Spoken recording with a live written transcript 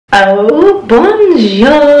Oh,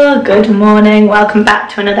 bonjour, good morning, welcome back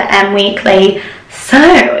to another M Weekly.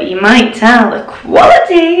 So, you might tell the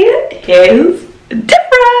quality is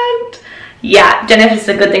different. Yeah, don't know if it's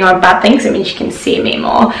a good thing or a bad thing, because it means you can see me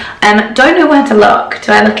more. Don't know where to look.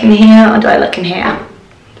 Do I look in here or do I look in here?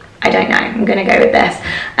 I don't know, I'm gonna go with this.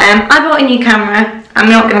 I bought a new camera. I'm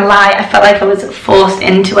not gonna lie, I felt like I was forced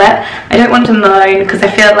into it. I don't want to moan, because I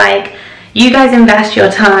feel like you guys invest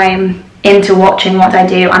your time into watching what I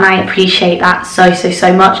do, and I appreciate that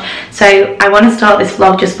so much. So I want to start this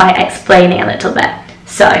vlog just by explaining a little bit.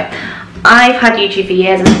 So I've had YouTube for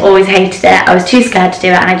years and I've always hated it. I was too scared to do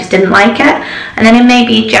it and I just didn't like it. And then in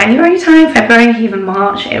maybe January time, February, even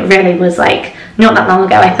March, it really was like not that long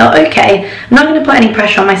ago, I thought, okay, I'm not going to put any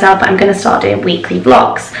pressure on myself, but I'm going to start doing weekly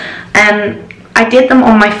vlogs. I did them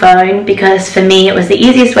on my phone because for me it was the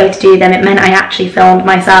easiest way to do them. It meant I actually filmed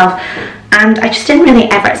myself, and I just didn't really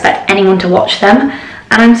ever expect anyone to watch them.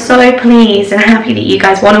 And I'm so pleased and happy that you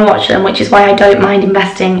guys want to watch them, which is why I don't mind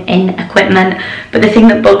investing in equipment. But the thing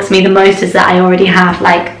that bugs me the most is that I already have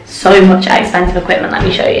like so much expensive equipment. Let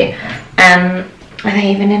me show you. Are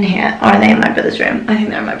they even in here, or are they in my brother's room? I think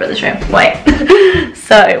they're in my brother's room. Wait.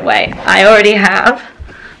 So wait, I already have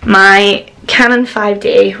my Canon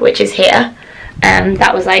 5D, which is here.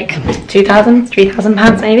 That was like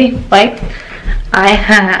 £2,000–3,000 maybe. Wait.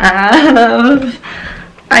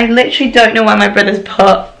 I literally don't know where my brother's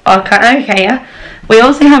put our camera. Okay, yeah. We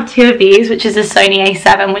also have two of these, which is a Sony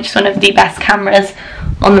A7, which is one of the best cameras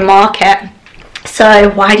on the market. So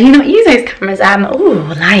why do you not use those cameras?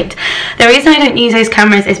 Oh, light. The reason I don't use those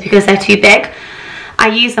cameras is because they're too big. I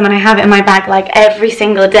use them and I have it in my bag like every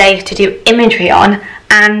single day to do imagery on.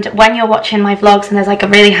 And when you're watching my vlogs and there's like a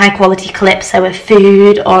really high quality clip, so of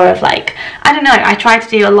food or of like, I don't know, I try to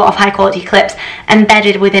do a lot of high quality clips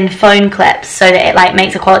embedded within phone clips so that it like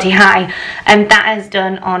makes the quality high, and that is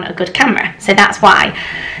done on a good camera. So that's why.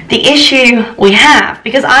 The issue we have,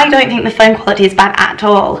 because I don't think the phone quality is bad at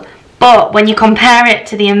all, but when you compare it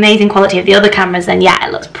to the amazing quality of the other cameras, then yeah,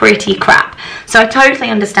 it looks pretty crap. So I totally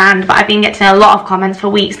understand, but I've been getting a lot of comments for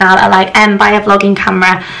weeks now that are like, buy a vlogging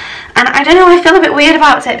camera. And I don't know, I feel a bit weird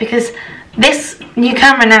about it because this new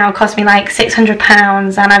camera now cost me like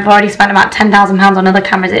 £600, and I've already spent about £10,000 on other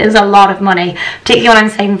cameras. It is a lot of money, particularly when I'm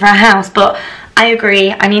saving for a house, but I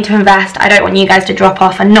agree, I need to invest. I don't want you guys to drop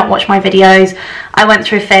off and not watch my videos. I went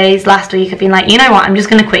through a phase last week of being like, you know what, I'm just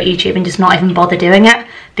going to quit YouTube and just not even bother doing it,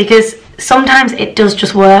 because sometimes it does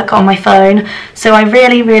just work on my phone. So I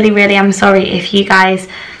really am sorry if you guys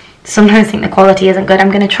sometimes think the quality isn't good. I'm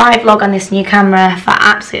going to try vlog on this new camera for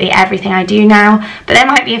absolutely everything I do now, but there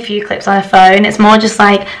might be a few clips on a phone. It's more just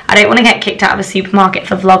like, I don't want to get kicked out of a supermarket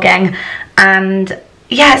for vlogging, and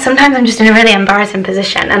yeah, sometimes I'm just in a really embarrassing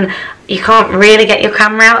position and you can't really get your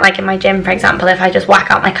camera out. Like in my gym, for example, if I just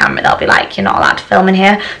whack out my camera, they'll be like, you're not allowed to film in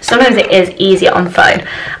here. Sometimes it is easier on the phone.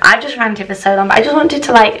 I've just ranted for so long, but I just wanted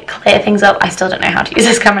to like clear things up. I still don't know how to use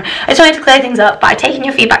this camera. I just wanted to clear things up, but I've taken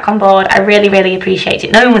your feedback on board. I really appreciate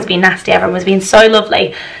it. No one was being nasty, everyone was being so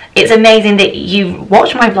lovely. It's amazing that you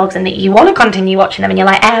watch my vlogs and that you want to continue watching them, and you're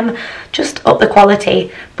like, just up the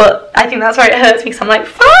quality. But I think that's where it hurts me, because I'm like,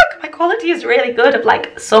 fuck, my quality is really good of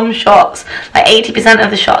like some shots. Like 80%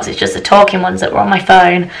 of the shots is just the talking ones that were on my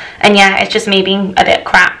phone. And yeah, it's just me being a bit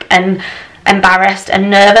crap and embarrassed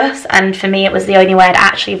and nervous, and for me it was the only way I'd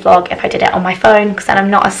actually vlog if I did it on my phone, because then I'm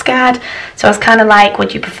not as scared. So I was kind of like,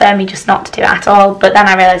 would you prefer me just not to do it at all? But then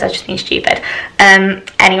I realised I was just being stupid.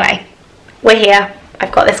 Anyway, we're here.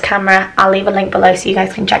 I've got this camera. I'll leave a link below so you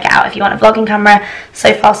guys can check it out if you want a vlogging camera.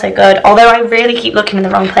 So far so good, although I really keep looking in the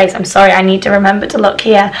wrong place. I'm sorry, I need to remember to look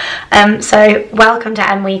here. So welcome to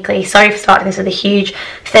M Weekly. Sorry for starting this with a huge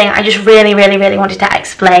thing. I just really wanted to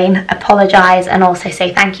explain, apologise, and also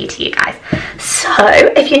say thank you to you guys. So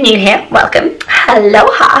if you're new here, welcome.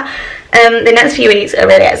 Aloha. The next few weeks are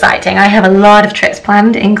really exciting. I have a lot of trips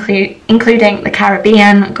planned, including the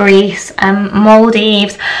Caribbean, Greece,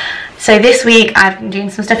 Maldives. So this week I've been doing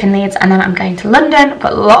some stuff in Leeds, and then I'm going to London,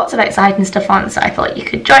 put lots of exciting stuff on, so I thought you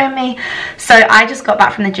could join me. So I just got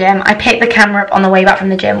back from the gym. I picked the camera up on the way back from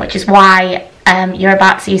the gym, which is why you're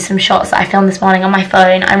about to see some shots that I filmed this morning on my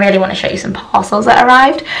phone. I really want to show you some parcels that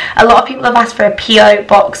arrived. A lot of people have asked for a PO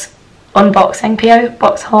box unboxing, PO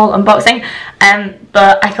box haul unboxing,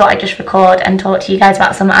 but I thought I'd just record and talk to you guys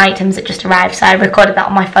about some items that just arrived. So I recorded that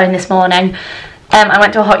on my phone this morning. I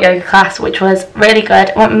went to a hot yoga class, which was really good.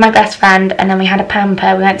 I went with my best friend, and then we had a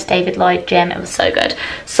pamper. We went to Lloyd gym. It was so good.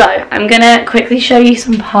 So I'm gonna quickly show you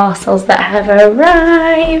some parcels that have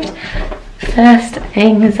arrived. First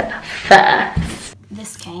things first.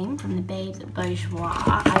 This came from the babes at Bourgeois.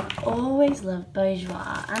 I've always loved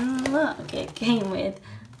Bourgeois, and look, it came with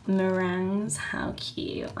meringues. How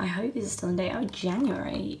cute. I hope these are still in date. Oh,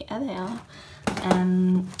 January. Yeah, they are.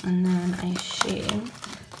 And then I assume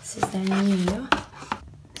this is their new.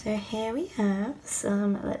 So here we have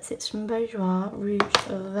some, it's from Bourjois Rouge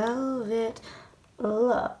Velvet.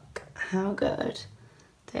 Look how good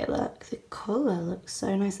they look. The colour looks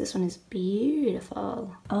so nice. This one is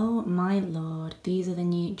beautiful. Oh my lord. These are the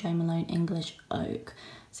new Jo Malone English Oak.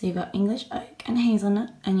 So you've got English Oak and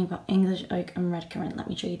Hazelnut, and you've got English Oak and Red Currant. Let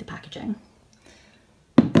me show you the packaging.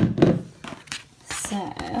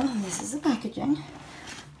 So this is the packaging.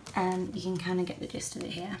 And you can kind of get the gist of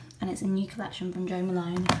it here. And it's a new collection from Jo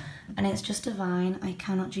Malone. And it's just divine. I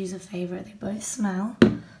cannot choose a favourite. They both smell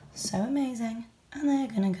so amazing. And they're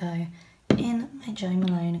going to go in my Jo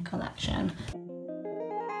Malone collection.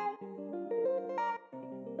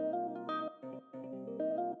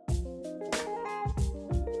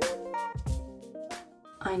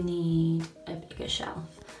 I need a bigger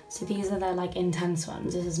shelf. So these are their like intense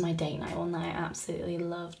ones. This is my date night one that I absolutely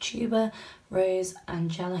love. Tuber, Rose,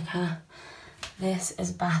 Angelica. This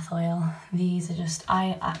is bath oil. These are just,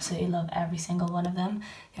 I absolutely love every single one of them.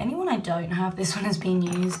 The only one I don't have, this one has been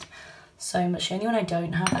used so much. The only one I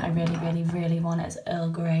don't have that I really want is Earl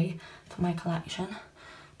Grey for my collection.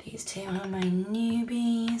 These two are my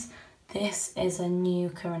newbies. This is a new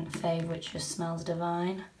current fave which just smells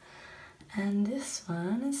divine. And this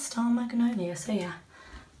one is Star Magnolia. So yeah,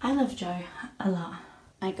 I love Jo a lot.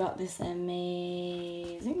 I got this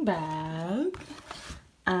amazing bag.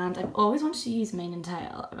 And I've always wanted to use mane and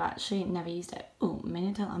tail. I've actually never used it. Oh, mane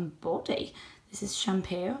and tail and body. This is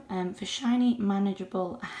shampoo for shiny,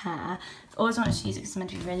 manageable hair. I've always wanted to use it because it's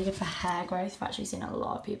meant to be really good for hair growth. I've actually seen a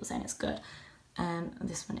lot of people saying it's good.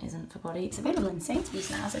 This one isn't for body. It's available in Sainsbury's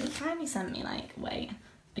now, so they kindly sent me like, wait,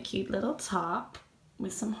 a cute little top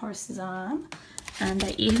with some horses on. And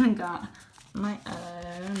I even got my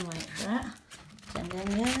own, wait for it. Dun, dun,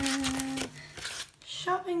 dun.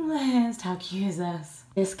 Shopping list. How cute is this?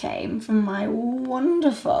 This came from my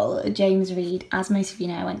wonderful James Reed. As most of you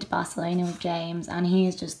know, I went to Barcelona with James and he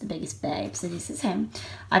is just the biggest babe, so this is him.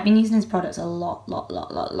 I've been using his products a lot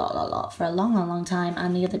for a long time,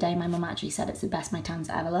 and the other day my mum actually said it's the best my tan's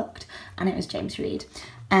ever looked, and it was James Reed.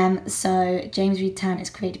 So James Reed Tan is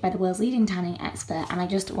created by the world's leading tanning expert, and I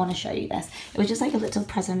just want to show you this. It was just like a little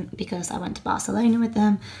present because I went to Barcelona with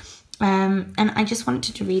them. And I just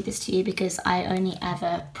wanted to read this to you because I only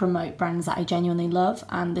ever promote brands that I genuinely love,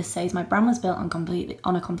 and this says, my brand was built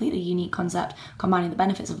on a completely unique concept, combining the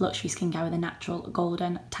benefits of luxury skincare with a natural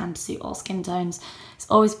golden tan to suit all skin tones. It's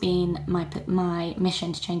always been my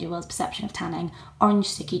mission to change the world's perception of tanning. Orange,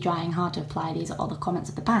 sticky, drying, hard to apply, these are all the comments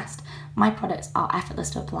of the past. My products are effortless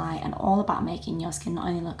to apply and all about making your skin not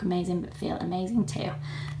only look amazing but feel amazing too.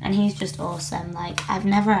 And he's just awesome. Like, I've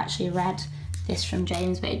never actually read this from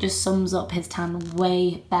James, but it just sums up his tan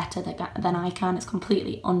way better than I can. It's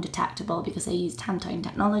completely undetectable because I use tan tone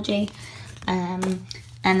technology. And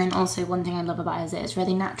then also one thing I love about it is it's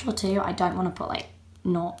really natural too. I don't want to put like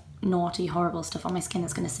naughty, horrible stuff on my skin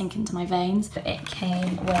that's going to sink into my veins. It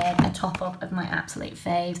came with a top up of my absolute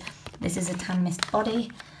faves. This is a tan mist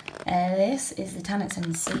body. This is the Tan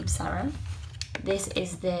and Sleep Serum. This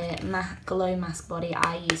is the Glow Mask Body.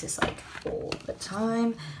 I use this like all the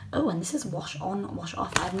time. Oh, and this is Wash On, Wash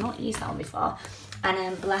Off. I've not used that one before.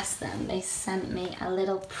 And bless them, they sent me a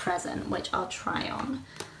little present, which I'll try on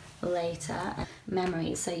later.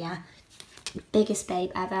 Memories, so yeah, biggest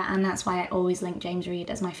babe ever, and that's why I always link James Reed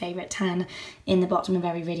as my favourite tan in the bottom of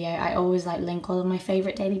every video. I always like link all of my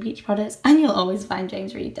favourite daily beauty products, and you'll always find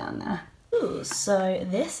James Reed down there. Ooh, so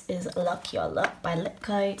this is Lock Your Look by Lip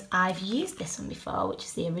Coat. I've used this one before, which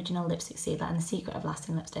is the original lipstick sealer and the secret of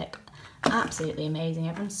lasting lipstick. Absolutely amazing.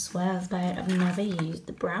 Everyone swears by it. I've never used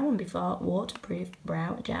the brown one before. Waterproof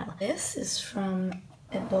brow gel. This is from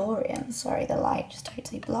Eborium. Sorry, the light just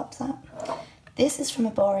totally blocked that. This is from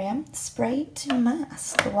Eborium. Spray to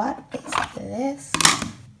mask. What is this?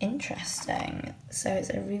 Interesting. So it's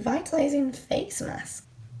a revitalizing face mask.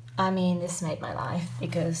 I mean, this made my life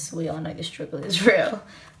because we all know the struggle is real.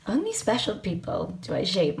 Only special people do I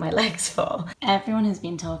shave my legs for. Everyone has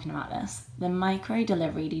been talking about this. The Micro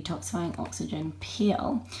Delivery Detoxifying Oxygen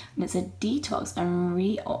Peel. And it's a detox and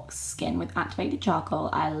re-ox skin with activated charcoal.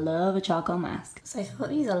 I love a charcoal mask. So I thought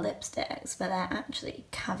these are lipsticks, but they're actually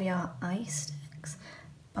caviar eye sticks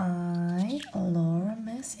by Laura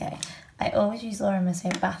Mercier. I always use Laura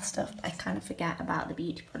Mercier bath stuff, but I kind of forget about the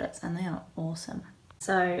beauty products, and they are awesome.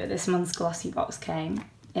 So this month's glossy box came.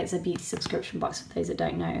 It's a beauty subscription box for those that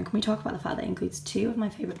don't know. And can we talk about the fact that it includes two of my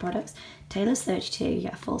favourite products? Taylor's 32, you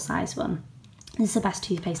get a full size one. This is the best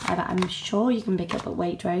toothpaste ever. I'm sure you can pick it up at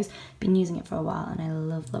Waitrose. Been using it for a while and I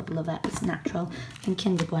love, love, love it. It's natural. And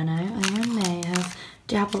Kinder Bueno, I may have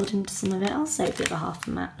dabbled into some of it. I'll save the other half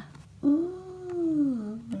from that.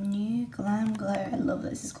 Ooh, new Glam Glow. I love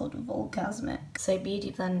this. It's called Volcasmic. So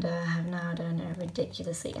Beauty Blender have now done a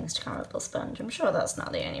ridiculously Instagrammable sponge. I'm sure that's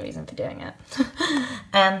not the only reason for doing it.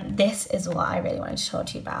 And this is what I really wanted to talk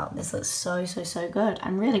to you about. This looks so, so, so good.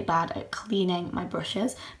 I'm really bad at cleaning my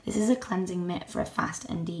brushes. This is a cleansing mitt for a fast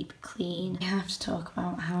and deep clean. I have to talk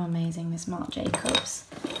about how amazing this Marc Jacobs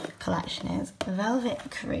collection is.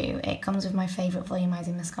 Velvet Crew. It comes with my favourite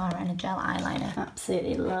volumizing mascara and a gel eyeliner.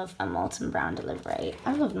 Absolutely love a Molten Brown delivery.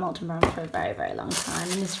 I've loved Molten Brown for a very, very long time,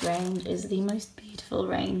 and this range is the most beautiful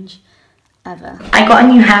range ever. I got a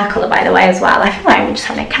new hair colour, by the way, as well. I feel like I'm just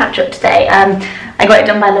having a catch up today. I got it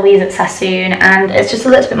done by Louise at Sassoon, and it's just a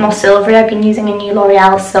little bit more silvery. I've been using a new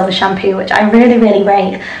L'Oreal silver shampoo, which I really, really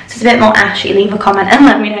rate. So it's a bit more ashy. Leave a comment and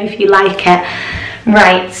let me know if you like it.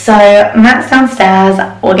 Right, so Matt's downstairs.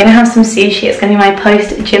 We're gonna have some sushi. It's gonna be my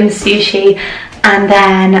post-gym sushi, and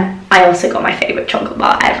then I also got my favourite chocolate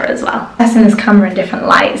bar ever as well. Testing this camera in different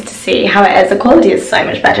lights to see how it is. The quality is so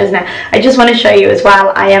much better, isn't it? I just want to show you as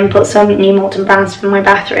well, I put some new Molten Brown stuff in my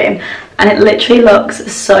bathroom, and it literally looks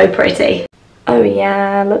so pretty. Oh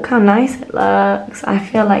yeah, look how nice it looks. I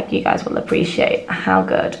feel like you guys will appreciate how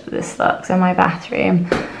good this looks in my bathroom.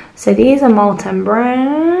 So these are Molten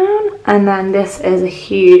Brown, and then this is a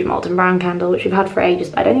huge Molten Brown candle, which we've had for ages,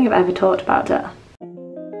 but I don't think I've ever talked about it.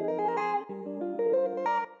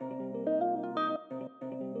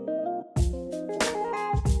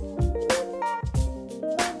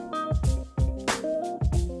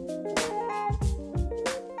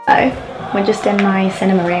 So, we're just in my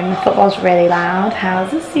cinema room. The football's really loud.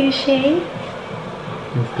 How's the sushi?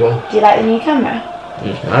 It's good. Do you like the new camera?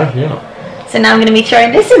 It's nice, yeah. So now I'm going to be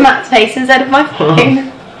throwing this in Matt's face instead of my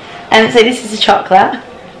phone. And so this is a chocolate.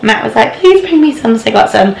 Matt was like, please bring me some. So I got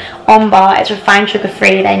some on bar. It's refined sugar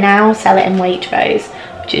free. They now sell it in Waitrose,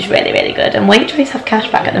 which is really, really good. And Waitrose have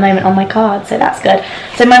cash back at the moment on my card, so that's good.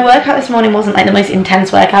 So my workout this morning wasn't like the most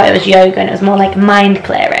intense workout. It was yoga, and it was more like mind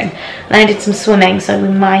clearing. And I did some swimming, so we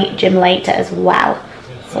might gym later as well.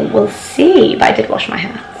 So we'll see. But I did wash my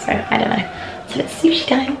hair, so I don't know. So it's sushi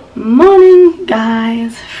time. Morning,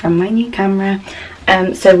 guys, from my new camera.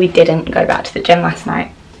 So we didn't go back to the gym last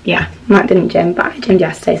night. Yeah, Matt didn't gym, but I gymmed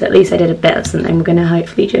yesterday, so at least I did a bit of something. We're going to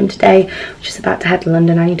hopefully gym today, which is about to head to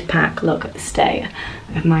London. I need to pack. Look at the state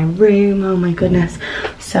of my room. Oh my goodness.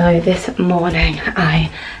 So this morning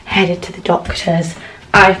I headed to the doctor's.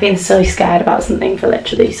 I've been so scared about something for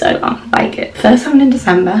literally so long. Like, it first happened in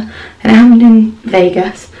December, then it happened in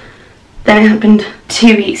Vegas, then it happened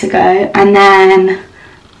 2 weeks ago, and then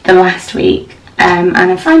the last week. And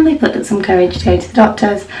I finally plucked up some courage to go to the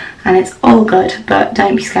doctors, and it's all good, but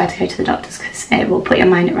don't be scared to go to the doctors because it will put your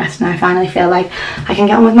mind at rest, and I finally feel like I can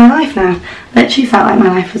get on with my life now. Literally felt like my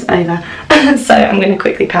life was over. So I'm going to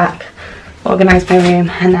quickly pack, organise my room,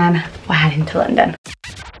 and then we're heading to London.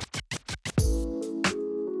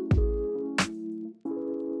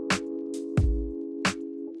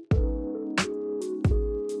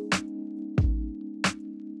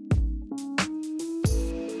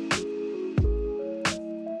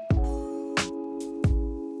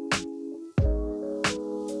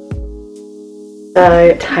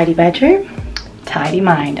 So, tidy bedroom, tidy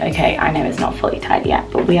mind. Okay, I know it's not fully tidy yet,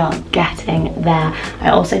 but we are getting there. I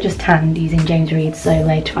also just tanned using James Reed, so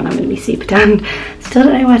later on I'm going to be super tanned. Still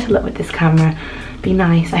don't know where to look with this camera. Be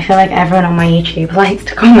nice. I feel like everyone on my YouTube likes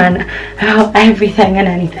to comment about everything and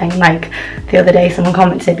anything. Like, the other day someone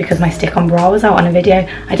commented because my stick-on bra was out on a video.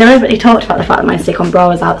 I deliberately talked about the fact that my stick-on bra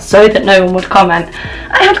was out so that no one would comment.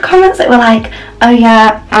 I had comments that were like, oh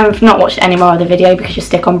yeah, I've not watched any more of the video because your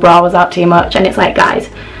stick-on bra was out too much. And it's like, guys,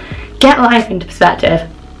 get life into perspective.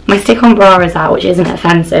 My stick-on bra is out, which isn't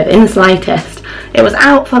offensive in the slightest. It was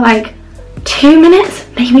out for like 2 minutes,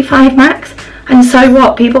 maybe 5 max. And so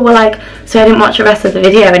what? People were like, so I didn't watch the rest of the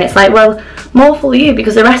video, and it's like, well, more for you,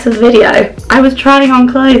 because the rest of the video, I was trying on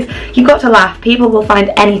clothes. You've got to laugh. People will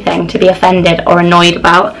find anything to be offended or annoyed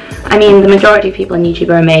about. I mean, the majority of people on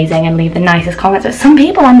YouTube are amazing and leave the nicest comments, but some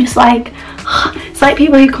people I'm just like, it's like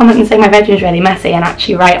people who comment and say my bedroom's really messy and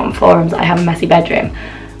actually write on forums that I have a messy bedroom.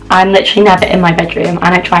 I'm literally never in my bedroom,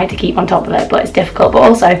 and I try to keep on top of it, but it's difficult. But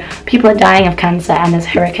also, people are dying of cancer, and there's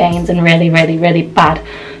hurricanes and really, really, really bad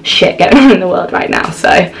shit going on in the world right now, so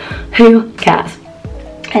who cares?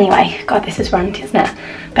 Anyway, God, this is ranty, isn't it?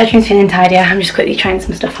 Bedroom's feeling tidier. I'm just quickly trying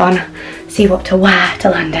some stuff on, see what to wear to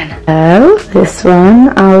London. So, this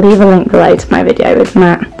one, I'll leave a link below to my video with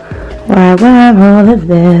Matt, where I wear all of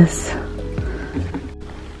this.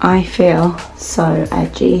 I feel so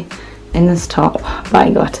edgy in this top, but I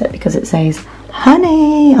got it because it says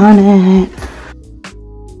honey on it.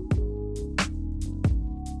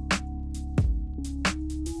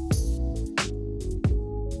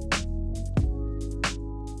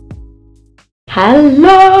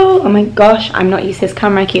 Hello! Oh my gosh, I'm not used to this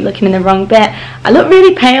camera. I keep looking in the wrong bit. I look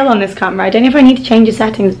really pale on this camera. I don't know if I need to change the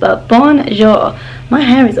settings, but bonjour. My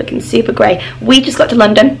hair is looking super grey. We just got to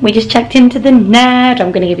London. We just checked into the Ned.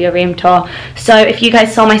 I'm going to give you a room tour. So if you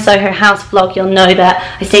guys saw my Soho House vlog, you'll know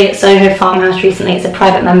that I stayed at Soho Farmhouse recently. It's a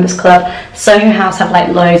private members club. Soho House have like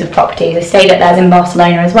loads of properties. I stayed at theirs in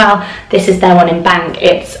Barcelona as well. This is their one in Bank.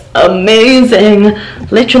 It's amazing.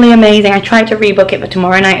 Literally amazing. I tried to rebook it for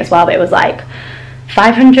tomorrow night as well, but it was like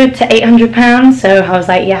 £500 to £800, so I was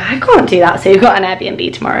like, yeah, I can't do that, so we've got an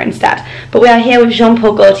Airbnb tomorrow instead. But we are here with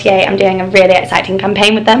Jean-Paul Gaultier. I'm doing a really exciting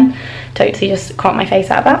campaign with them. Totally just caught my face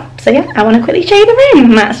out of that. So yeah, I want to quickly show you the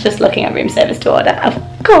room. Matt's just looking at room service to order. Of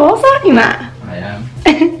course, aren't you, Matt? I am.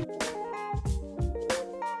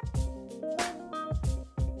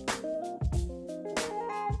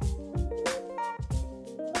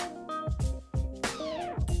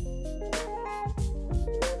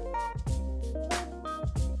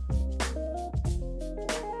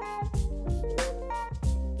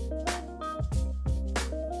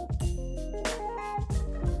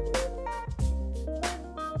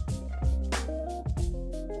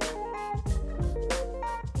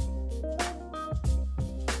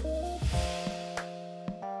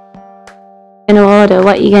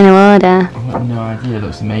 What are you gonna order? I've got no idea. It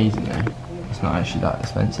looks amazing though. It's not actually that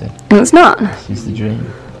expensive. It's not. It's just the dream.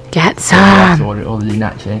 Get So I have to some. order all the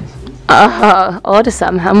nachos. Oh, order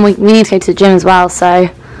some. And we need to go to the gym as well, so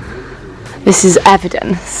this is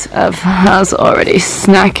evidence of us already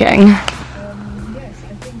snacking.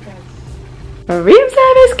 Room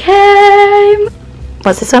service came.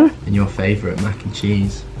 What's this one? And your favourite mac and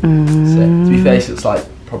cheese. So, to be fair, it's like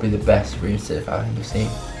probably the best room service I've ever seen.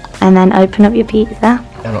 And then open up your pizza.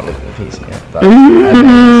 I'm not looking at the pizza yet, but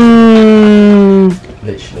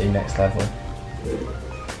literally next level.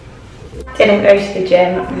 Didn't go to the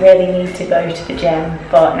gym, really need to go to the gym,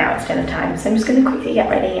 but now it's dinner time, so I'm just going to quickly get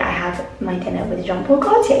ready. I have my dinner with Jean-Paul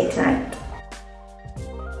Gaultier tonight.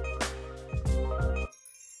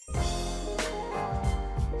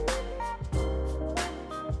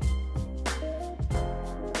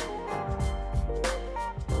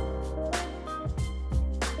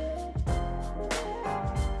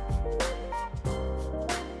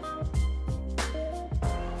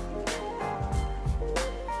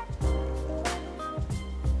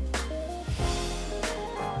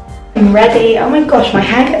 I'm ready. Oh my gosh, my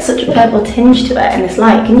hair gets such a purple tinge to it in this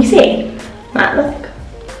light. Can you see? Matt, look.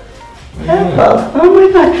 Purple. Oh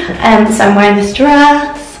my god. So I'm wearing this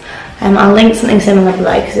dress. I'll link something similar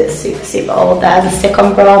below because it's super, super old. There's a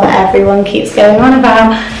stick-on bra that everyone keeps going on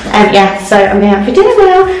about. Yeah, so I'm going out for dinner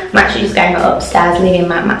now. I'm actually just going upstairs, leaving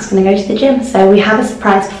Matt. Matt's going to go to the gym. So we have a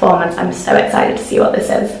surprise performance. I'm so excited to see what this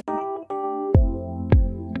is.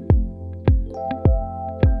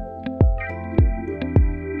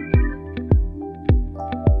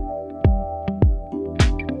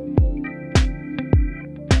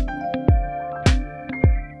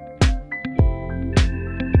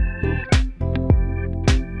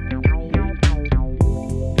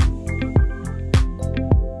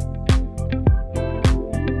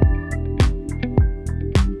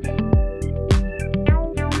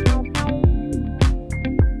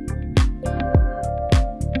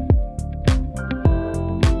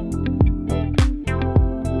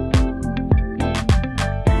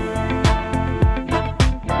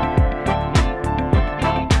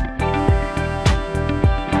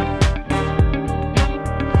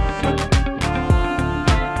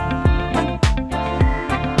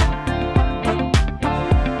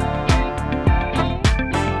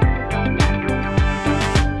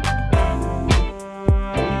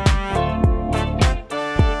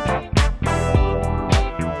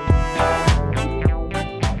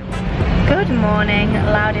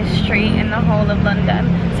 Loudest street in the whole of London.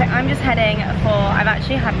 So I'm just heading for, I've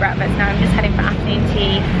actually had breakfast now, I'm just heading for afternoon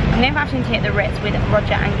tea. I'm going for afternoon tea at the Ritz with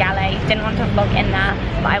Roger and Gale. Didn't want to vlog in there,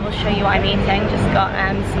 but I will show you what I'm eating. Just got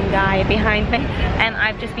some guy behind me. And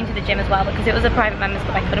I've just been to the gym as well because it was a private members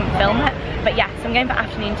club, I couldn't film it. But yeah, so I'm going for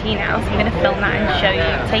afternoon tea now, so I'm going to film that and show you,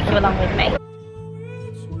 take you along with me.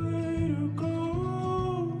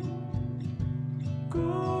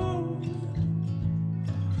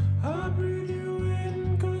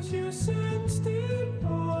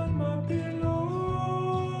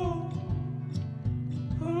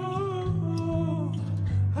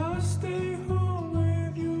 Stay home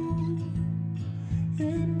with you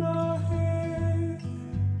in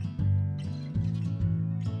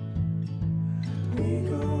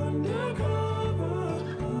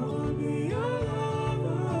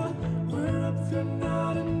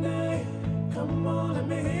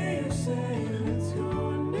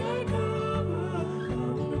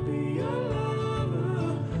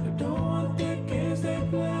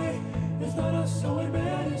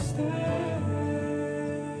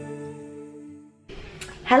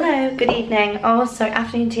Hello, good evening. Oh, so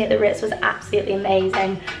afternoon tea at the Ritz was absolutely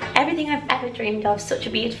amazing. Everything I've ever dreamed of, such a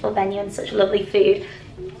beautiful venue and such lovely food.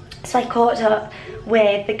 So I caught up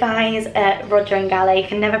with the guys at Roger and Galley,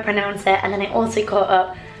 can never pronounce it, and then I also caught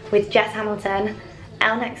up with Jess Hamilton,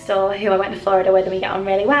 Elle next door, who I went to Florida with and we get on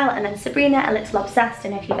really well, and then Sabrina, a little obsessed. I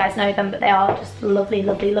don't know if you guys know them, but they are just lovely,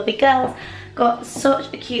 lovely, lovely girls. Got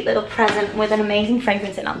such a cute little present with an amazing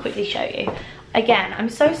fragrance in it. I'll quickly show you. Again, I'm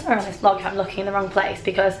so sorry on this vlog if I'm looking in the wrong place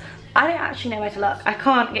because I don't actually know where to look. I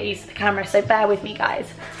can't get used to the camera, so bear with me, guys.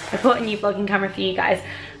 I bought a new vlogging camera for you guys.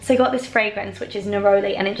 So I got this fragrance, which is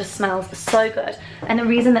Neroli, and it just smells so good. And the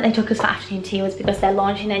reason that they took us for afternoon tea was because they're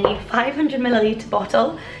launching their new 500ml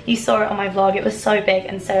bottle. You saw it on my vlog. It was so big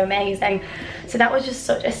and so amazing. So that was just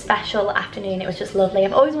such a special afternoon. It was just lovely.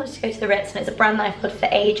 I've always wanted to go to the Ritz, and it's a brand that I've followed for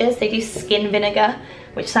ages. They do skin vinegar,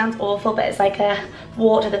 which sounds awful, but it's like a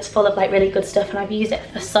water that's full of like really good stuff, and I've used it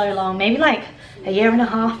for so long, maybe like a year and a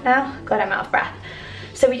half now. God, I'm out of breath.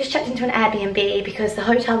 So we just checked into an Airbnb because the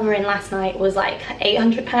hotel we were in last night was like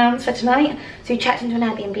 £800 for tonight. So we checked into an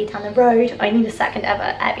Airbnb down the road. Only the second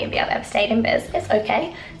ever Airbnb I've ever stayed in, but it's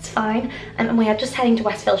okay, it's fine. And we are just heading to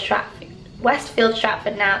Westfield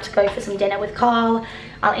Stratford now to go for some dinner with Carl.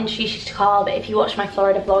 I'll introduce you to Carl, but if you watch my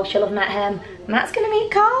Florida vlog, you'll have met him. Matt's gonna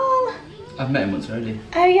meet Carl. I've met him once already.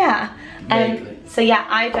 Oh yeah. So yeah,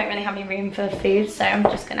 I don't really have any room for food, so I'm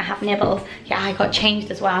just gonna have nibbles. Yeah, I got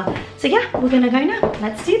changed as well. So yeah, we're gonna go now.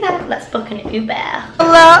 Let's do that. Let's book an Uber.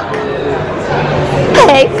 Look.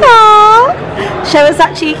 Hey, Carl. Show us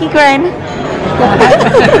that cheeky grin.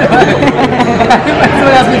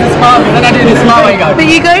 Someone asked me to smile, but then I do the smile way go. But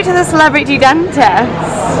you go to the celebrity dentist.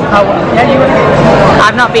 Oh, yeah, you were.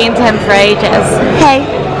 I've not been to him for ages. Hey.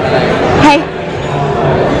 Hey.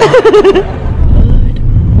 Good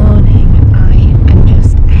morning. I am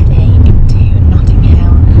just heading into Notting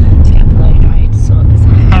Hill to get blow dried, sort this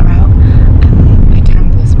hair out. I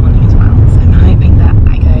tanned this morning as well, so I'm hoping that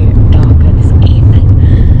I go darker this evening.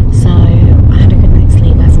 So I had a good night's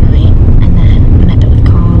sleep last night, and then met up with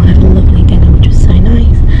Carl, had a lovely dinner, which was so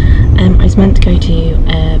nice. I was meant to go to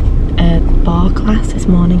a bar class this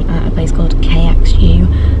morning at a place called KXU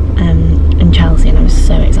in Chelsea, and I was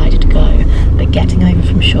so excited to go, but getting over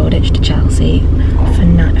from Shoreditch to Chelsea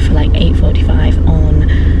for like 8:45 on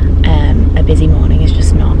a busy morning is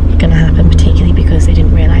just not gonna happen, particularly because I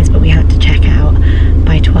didn't realise, but we had to check out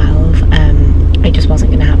by 12. It just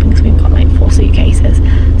wasn't gonna happen because we've got like 4 suitcases.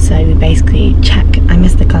 So we basically I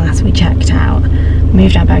missed the class, we checked out,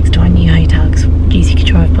 moved our bags to our new hotel because Juicy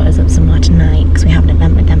Couture have put us up somewhere tonight because we have an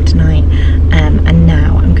event with them tonight, and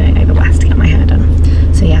now I'm going over west to get my hair done.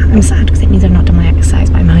 So yeah, I'm sad because it means I've not done my exercise,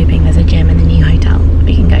 but I'm hoping there's a gym in the new hotel that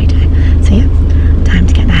we can go to. So yeah, time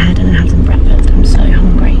to get the hair done and have some breakfast. I'm so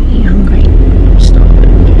hungry, are you hungry? Stop.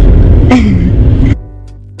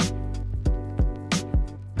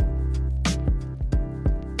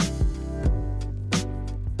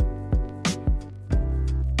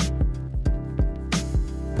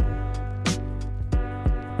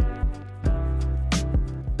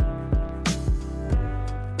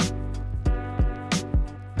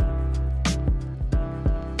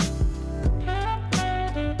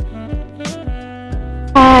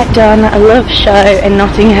 Done a love show in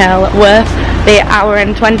Notting Hill, worth the hour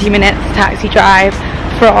and 20 minutes taxi drive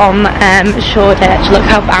from Shoreditch. Look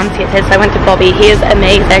how bouncy it is. So I went to Bobby, he is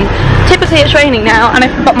amazing. Typically it's raining now and I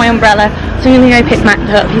forgot my umbrella, so I'm gonna go pick Matt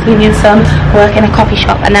up. He's been doing some work in a coffee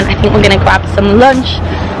shop, and then I think we're gonna grab some lunch.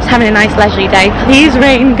 Just having a nice leisurely day. Please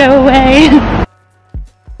rain, go away.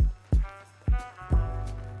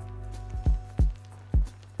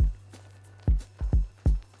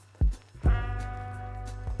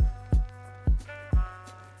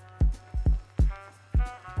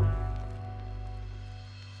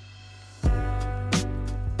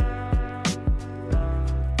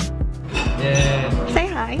 Yeah. Say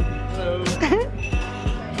hi. Hello.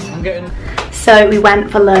 I'm getting. So we went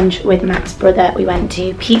for lunch with Matt's brother. We went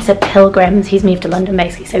to Pizza Pilgrims. He's moved to London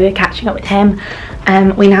basically, so we were catching up with him.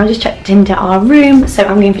 We now just checked into our room, so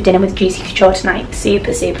I'm going for dinner with Juicy Couture tonight.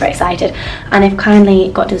 Super, super excited. And they've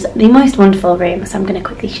kindly got us the most wonderful room, so I'm going to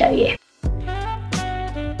quickly show you.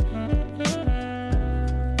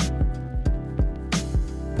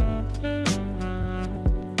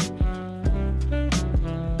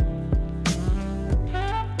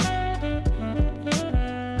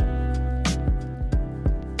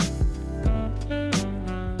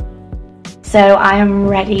 So I am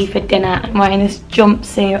ready for dinner. I'm wearing this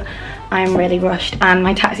jumpsuit. I'm really rushed and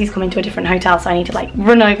my taxi's coming to a different hotel, so I need to like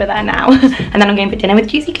run over there now. And then I'm going for dinner with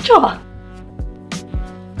Juicy Couture.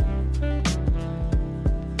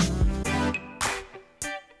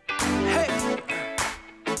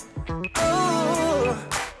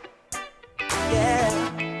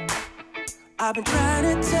 I've been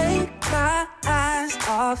trying to take my eyes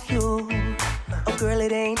off you. Oh girl,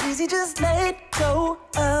 it ain't easy, just let go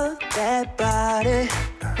of that body.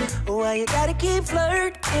 Why you gotta keep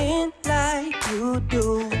flirting like you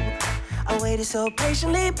do? I waited so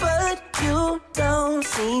patiently, but you don't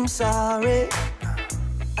seem sorry.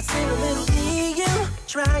 I seen a little DM,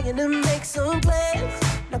 trying to make some plans.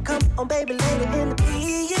 Now come on baby, later in the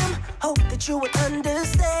PM, hope that you would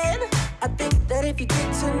understand. I think that if you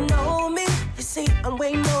get to know me, you see I'm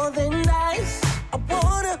way more than nice. I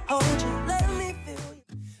wanna hold you, let me feel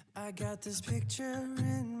you. I got this picture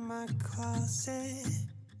in my closet.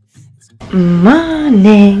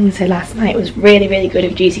 Morning. So last night was really good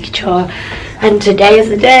of Juicy Couture, and today is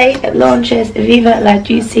the day it launches Viva La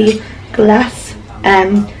Juicy Glass,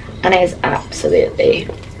 and it is absolutely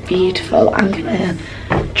beautiful. I'm gonna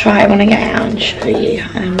try when I get out and show you.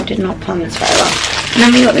 Did not plan this very well. And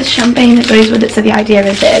then we got this champagne that goes with it, so the idea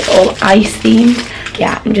is that it's all ice themed.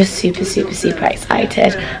 Yeah, I'm just super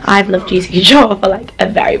excited. I've loved Juicy Couture for like a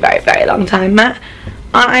very long time. Matt,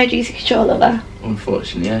 aren't I a Juicy Couture lover?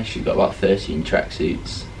 Unfortunately, yeah, she's got about 13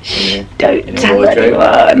 tracksuits. Don't tell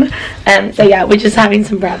anyone. So yeah, we're just having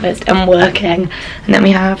some breakfast and working, and then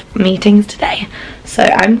we have meetings today. So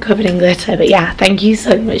I'm covered in glitter, but yeah, thank you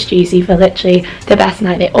so much Juicy for literally the best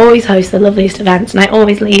night. They always host the loveliest events, and I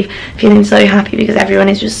always leave feeling so happy because everyone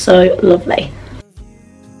is just so lovely.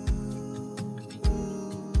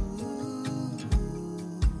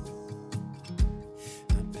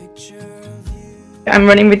 I'm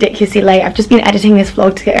running ridiculously late. I've just been editing this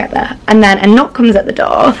vlog together, and then a knock comes at the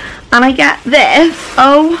door and I get this.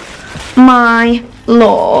 Oh my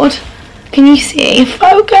lord, can you see?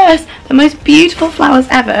 Focus! The most beautiful flowers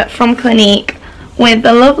ever from Clinique with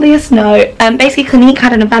the loveliest note. Basically Clinique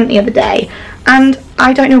had an event the other day and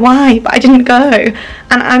I don't know why, but I didn't go, and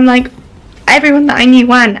I'm like, everyone that I knew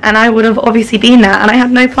went, and I would have obviously been there, and I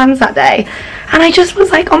had no plans that day, and I just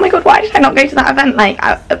was like, oh my god, why did I not go to that event? Like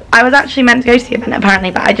I was actually meant to go to the event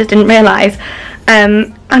apparently, but I just didn't realise,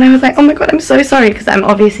 and I was like, oh my god, I'm so sorry, because I'm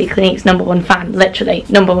obviously Clinique's #1 fan, literally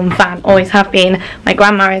 #1 fan, always have been. My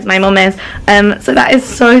grandma is, my mum is, so that is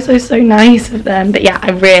so nice of them. But yeah,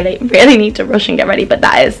 I really need to rush and get ready, but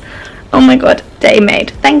that is, oh my god, day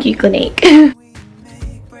made. Thank you Clinique.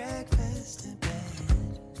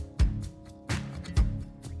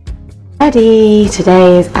 Ready,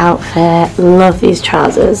 today's outfit. Love these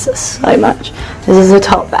trousers so much. This is a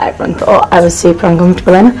top that everyone thought I was super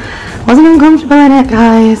uncomfortable in. Wasn't uncomfortable in it,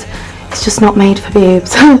 guys. It's just not made for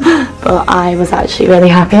boobs. But I was actually really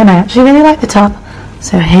happy, and I actually really like the top.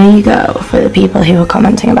 So here you go for the people who were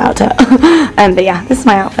commenting about it. But yeah, this is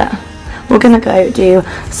my outfit. We're gonna go do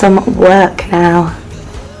some work now.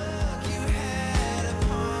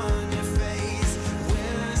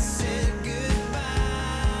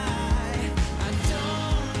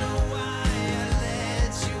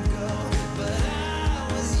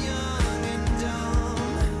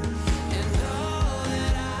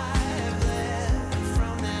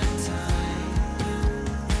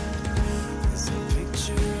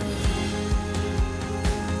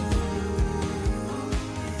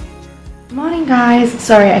 Morning guys,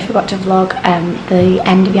 sorry I forgot to vlog the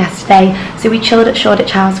end of yesterday. So we chilled at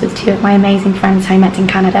Shoreditch House with 2 of my amazing friends who I met in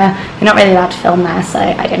Canada. We're not really allowed to film there, so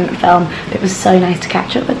I didn't film, but it was so nice to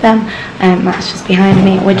catch up with them. That's just behind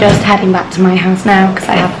me. We're just heading back to my house now because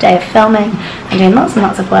I have a day of filming and doing lots and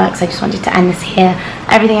lots of work, so I just wanted to end this here.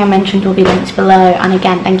 Everything I mentioned will be linked below, and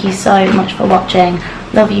again, thank you so much for watching.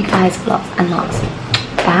 Love you guys lots and lots.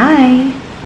 Bye!